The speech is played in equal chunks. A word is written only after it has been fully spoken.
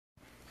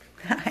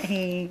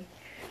Hi.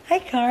 Hi,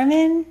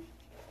 Carmen.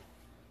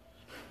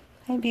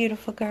 Hi,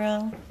 beautiful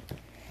girl.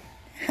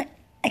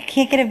 I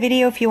can't get a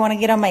video if you want to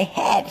get on my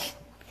head.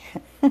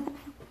 Come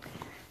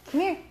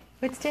here.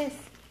 What's this?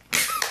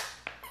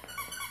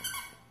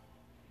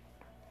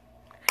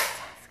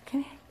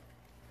 Come here.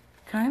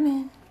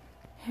 Carmen.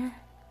 Here.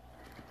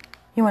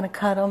 You want to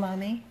cuddle,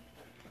 Mommy?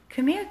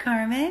 Come here,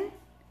 Carmen.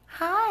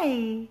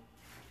 Hi.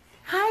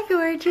 Hi,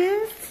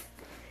 gorgeous.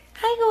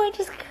 Hi,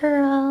 gorgeous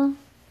girl.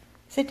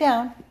 Sit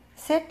down.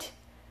 Sit.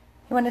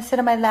 You want to sit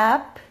on my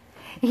lap?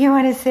 You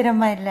want to sit on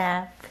my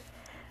lap?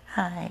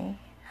 Hi.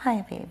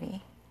 Hi,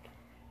 baby.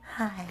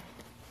 Hi.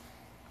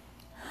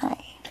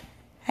 Hi.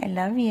 I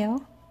love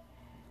you.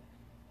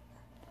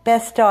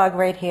 Best dog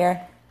right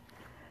here.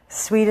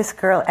 Sweetest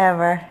girl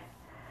ever.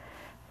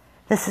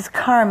 This is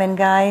Carmen,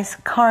 guys.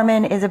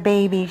 Carmen is a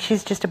baby.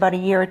 She's just about a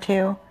year or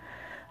two.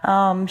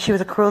 She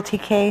was a cruelty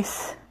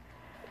case,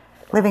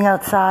 living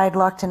outside,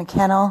 locked in a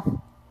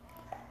kennel.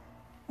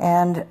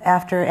 And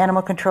after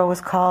animal control was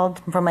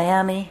called from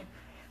Miami,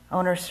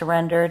 owner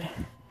surrendered,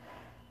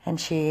 and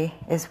she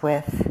is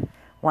with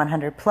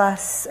 100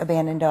 plus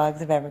abandoned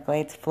dogs of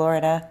Everglades,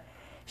 Florida.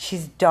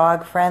 She's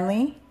dog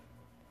friendly,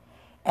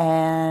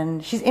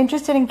 and she's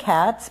interested in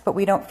cats, but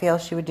we don't feel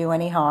she would do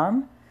any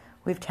harm.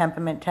 We've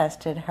temperament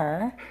tested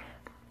her.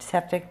 Just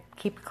have to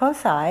keep a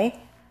close eye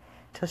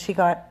till she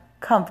got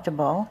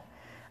comfortable.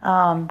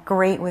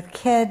 Great with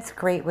kids,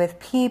 great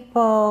with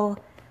people,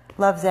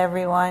 loves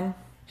everyone.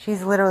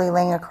 She's literally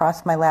laying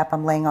across my lap.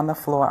 I'm laying on the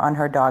floor on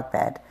her dog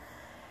bed.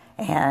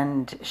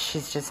 And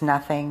she's just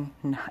nothing.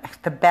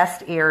 The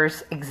best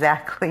ears,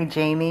 exactly,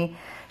 Jamie.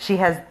 She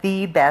has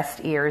the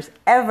best ears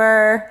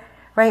ever.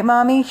 Right,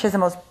 Mommy? She has the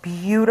most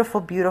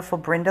beautiful, beautiful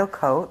brindle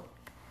coat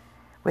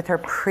with her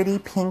pretty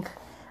pink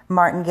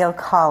martingale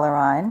collar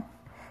on.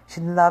 She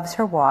loves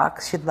her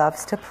walks. She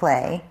loves to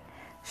play.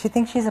 She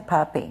thinks she's a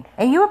puppy.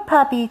 Are you a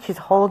puppy? She's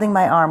holding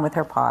my arm with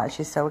her paws.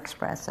 She's so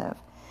expressive.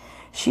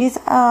 She's,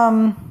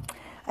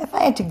 if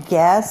I had to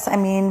guess, I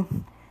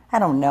mean, I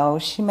don't know.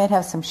 She might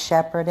have some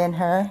shepherd in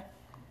her.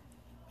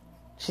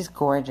 She's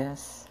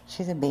gorgeous.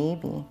 She's a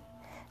baby.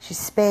 She's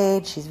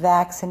spayed. She's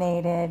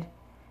vaccinated.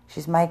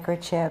 She's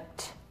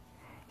microchipped.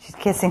 She's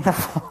kissing the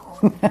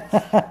phone.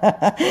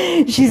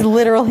 She's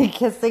literally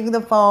kissing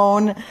the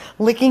phone,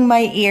 licking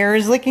my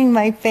ears, licking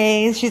my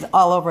face. She's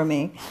all over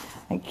me.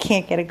 I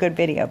can't get a good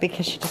video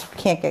because she just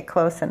can't get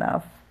close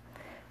enough.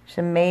 She's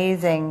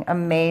amazing,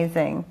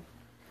 amazing.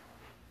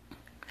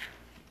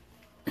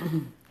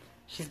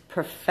 She's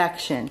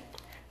perfection.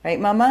 Right,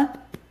 Mama?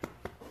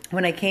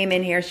 When I came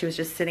in here, she was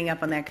just sitting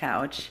up on that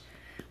couch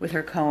with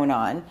her cone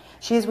on.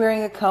 She's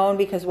wearing a cone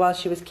because while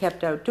she was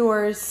kept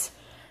outdoors,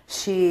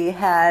 she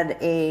had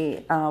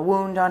a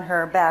wound on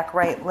her back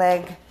right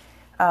leg.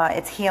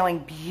 It's healing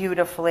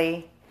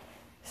beautifully.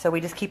 So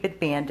we just keep it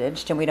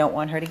bandaged, and we don't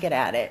want her to get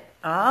at it.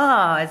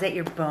 Ah, is that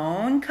your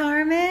bone,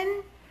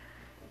 Carmen?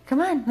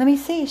 Come on, let me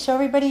see. Show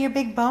everybody your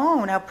big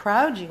bone, how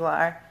proud you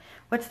are.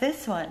 What's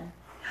this one?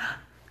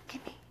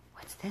 Give me.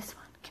 What's this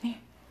one? Come here.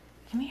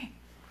 Come here.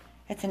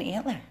 It's an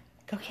antler.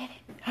 Go get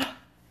it.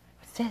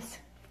 What's this?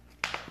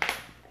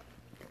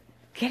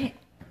 Get it.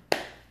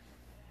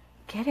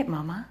 Get it,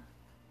 Mama.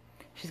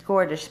 She's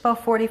gorgeous. She's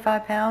about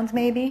 45 pounds,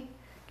 maybe,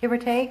 give or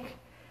take.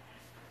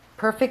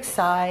 Perfect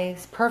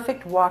size,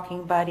 perfect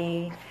walking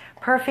buddy,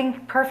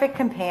 perfect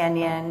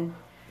companion.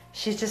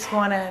 She's just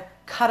want to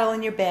cuddle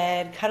in your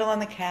bed, cuddle on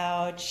the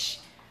couch.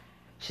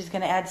 She's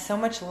going to add so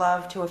much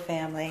love to a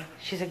family.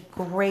 She's a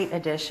great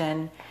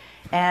addition.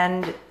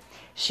 And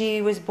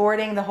she was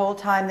boarding the whole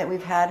time that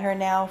we've had her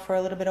now for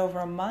a little bit over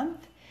a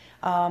month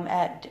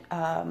at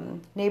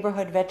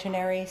Neighborhood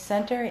Veterinary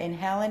Center in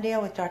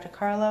Hallandale with Dr.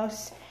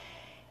 Carlos.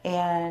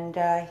 And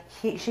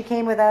she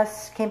came with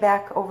us, came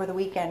back over the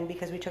weekend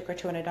because we took her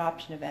to an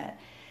adoption event.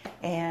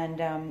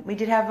 And we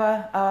did have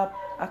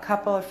a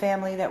couple of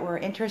family that were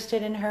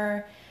interested in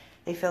her.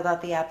 They filled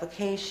out the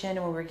application,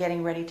 and we were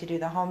getting ready to do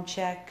the home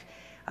check.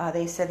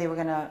 They said they were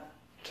going to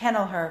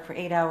kennel her for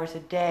 8 hours a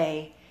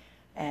day,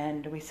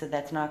 and we said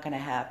that's not going to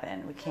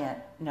happen. We can't,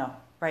 no.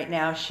 Right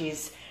now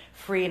she's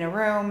free in a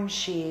room.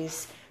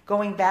 She's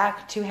going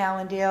back to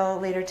Hallandale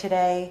later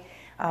today.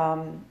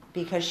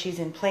 Because she's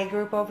in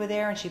playgroup over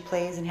there and she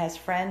plays and has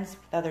friends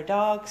with other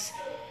dogs.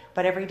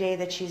 But every day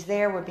that she's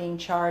there, we're being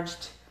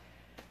charged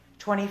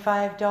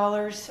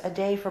 $25 a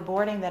day for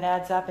boarding. That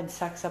adds up and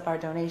sucks up our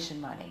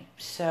donation money.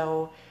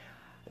 So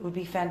it would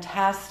be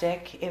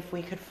fantastic if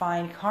we could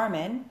find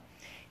Carmen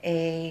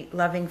a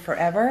loving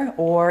forever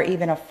or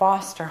even a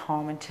foster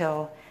home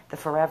until the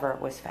forever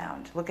was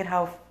found. Look at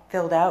how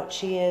filled out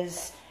she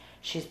is.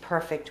 She's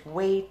perfect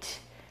weight.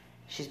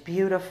 She's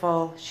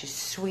beautiful. She's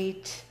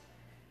sweet.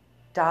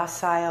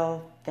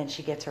 Docile. Then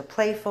she gets her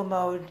playful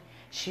mode.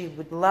 She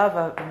would love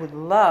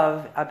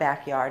a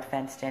backyard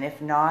fenced in.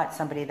 If not,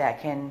 somebody that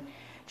can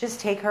just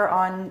take her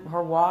on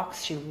her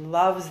walks. She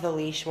loves the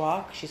leash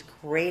walk. She's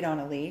great on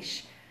a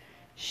leash.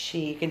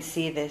 You can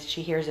see this.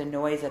 She hears a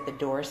noise at the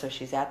door, so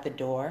she's at the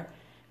door.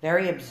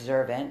 Very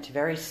observant,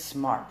 very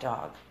smart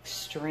dog.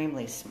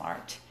 Extremely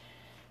smart.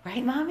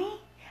 Right, Mommy?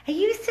 Are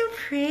you so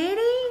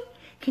pretty?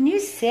 Can you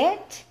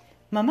sit?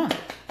 Mama,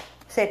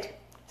 sit,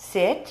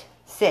 sit,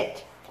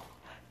 sit.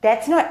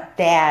 That's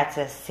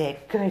a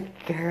sit. Good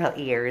girl,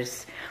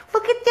 ears.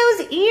 Look at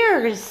those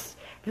ears.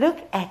 Look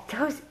at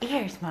those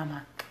ears,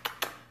 Mama.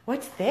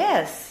 What's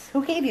this?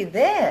 Who gave you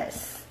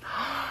this?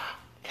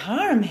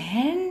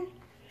 Carmen.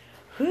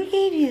 Who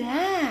gave you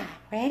that?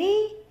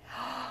 Ready?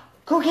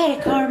 Go get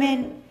it,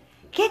 Carmen.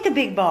 Get the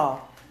big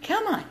ball.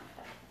 Come on.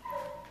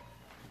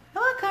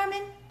 Come on,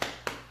 Carmen.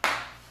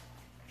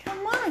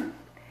 Come on.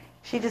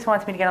 She just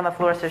wants me to get on the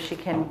floor so she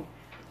can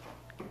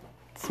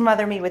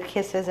smother me with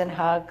kisses and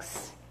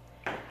hugs.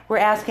 We're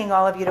asking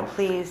all of you to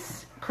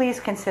please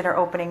consider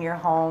opening your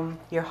home,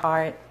 your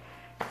heart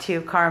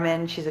to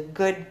Carmen. She's a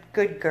good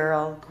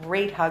girl,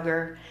 great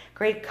hugger,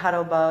 great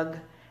cuddle bug,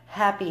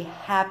 happy,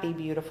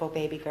 beautiful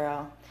baby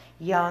girl.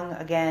 Young,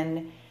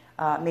 again,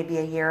 maybe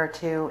a year or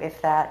two,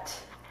 if that.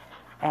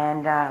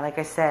 And like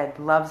I said,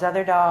 loves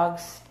other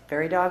dogs,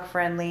 very dog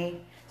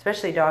friendly,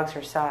 especially dogs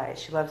her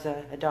size. She loves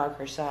a dog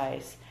her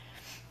size.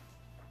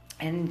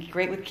 And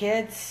great with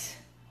kids,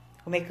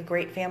 will make a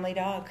great family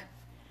dog.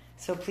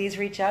 So please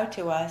reach out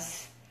to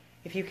us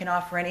if you can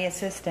offer any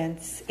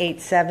assistance,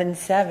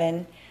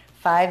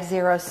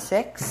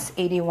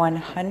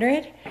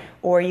 877-506-8100,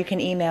 or you can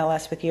email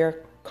us with your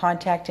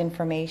contact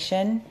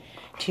information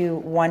to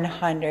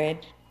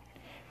 100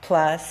 plus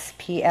plus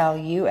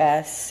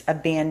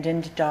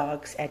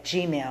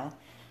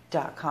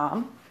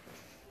abandoneddogs@gmail.com.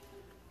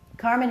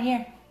 Carmen,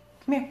 here.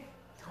 Come here.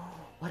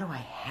 What do I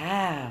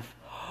have?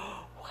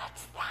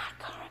 What's that,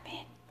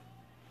 Carmen?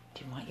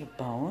 Do you want your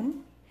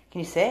bone?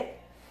 Can you sit?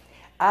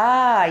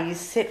 Ah, you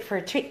sit for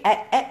a treat.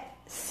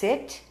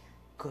 Sit.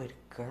 Good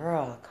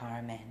girl,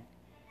 Carmen.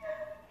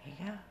 Here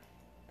you go.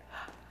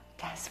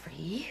 That's for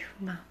you,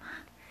 Mama.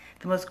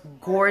 The most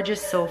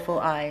gorgeous, soulful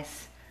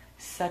eyes.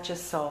 Such a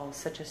soul,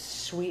 such a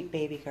sweet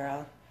baby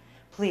girl.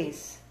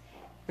 Please,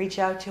 reach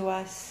out to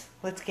us.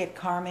 Let's get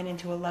Carmen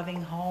into a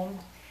loving home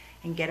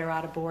and get her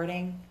out of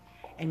boarding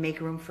and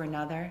make room for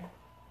another.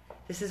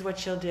 This is what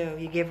she'll do.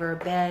 You give her a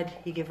bed,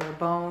 you give her a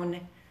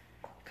bone,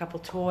 a couple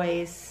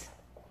toys.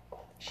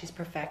 She's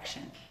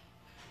perfection.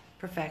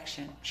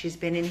 Perfection. She's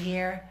been in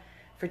here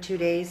for 2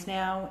 days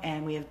now,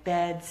 and we have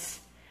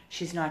beds.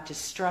 She's not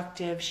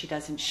destructive. She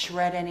doesn't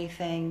shred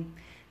anything.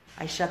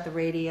 I shut the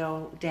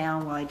radio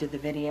down while I did the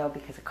video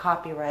because of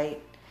copyright,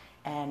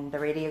 and the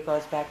radio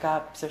goes back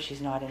up so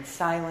she's not in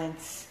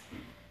silence.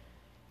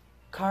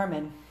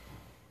 Carmen,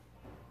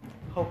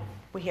 hope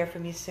we hear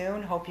from you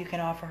soon. Hope you can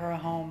offer her a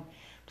home.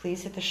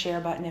 Please hit the share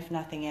button if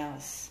nothing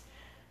else.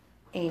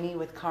 Amy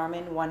with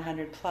Carmen,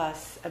 100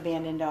 plus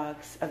abandoned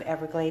dogs of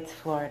Everglades,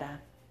 Florida.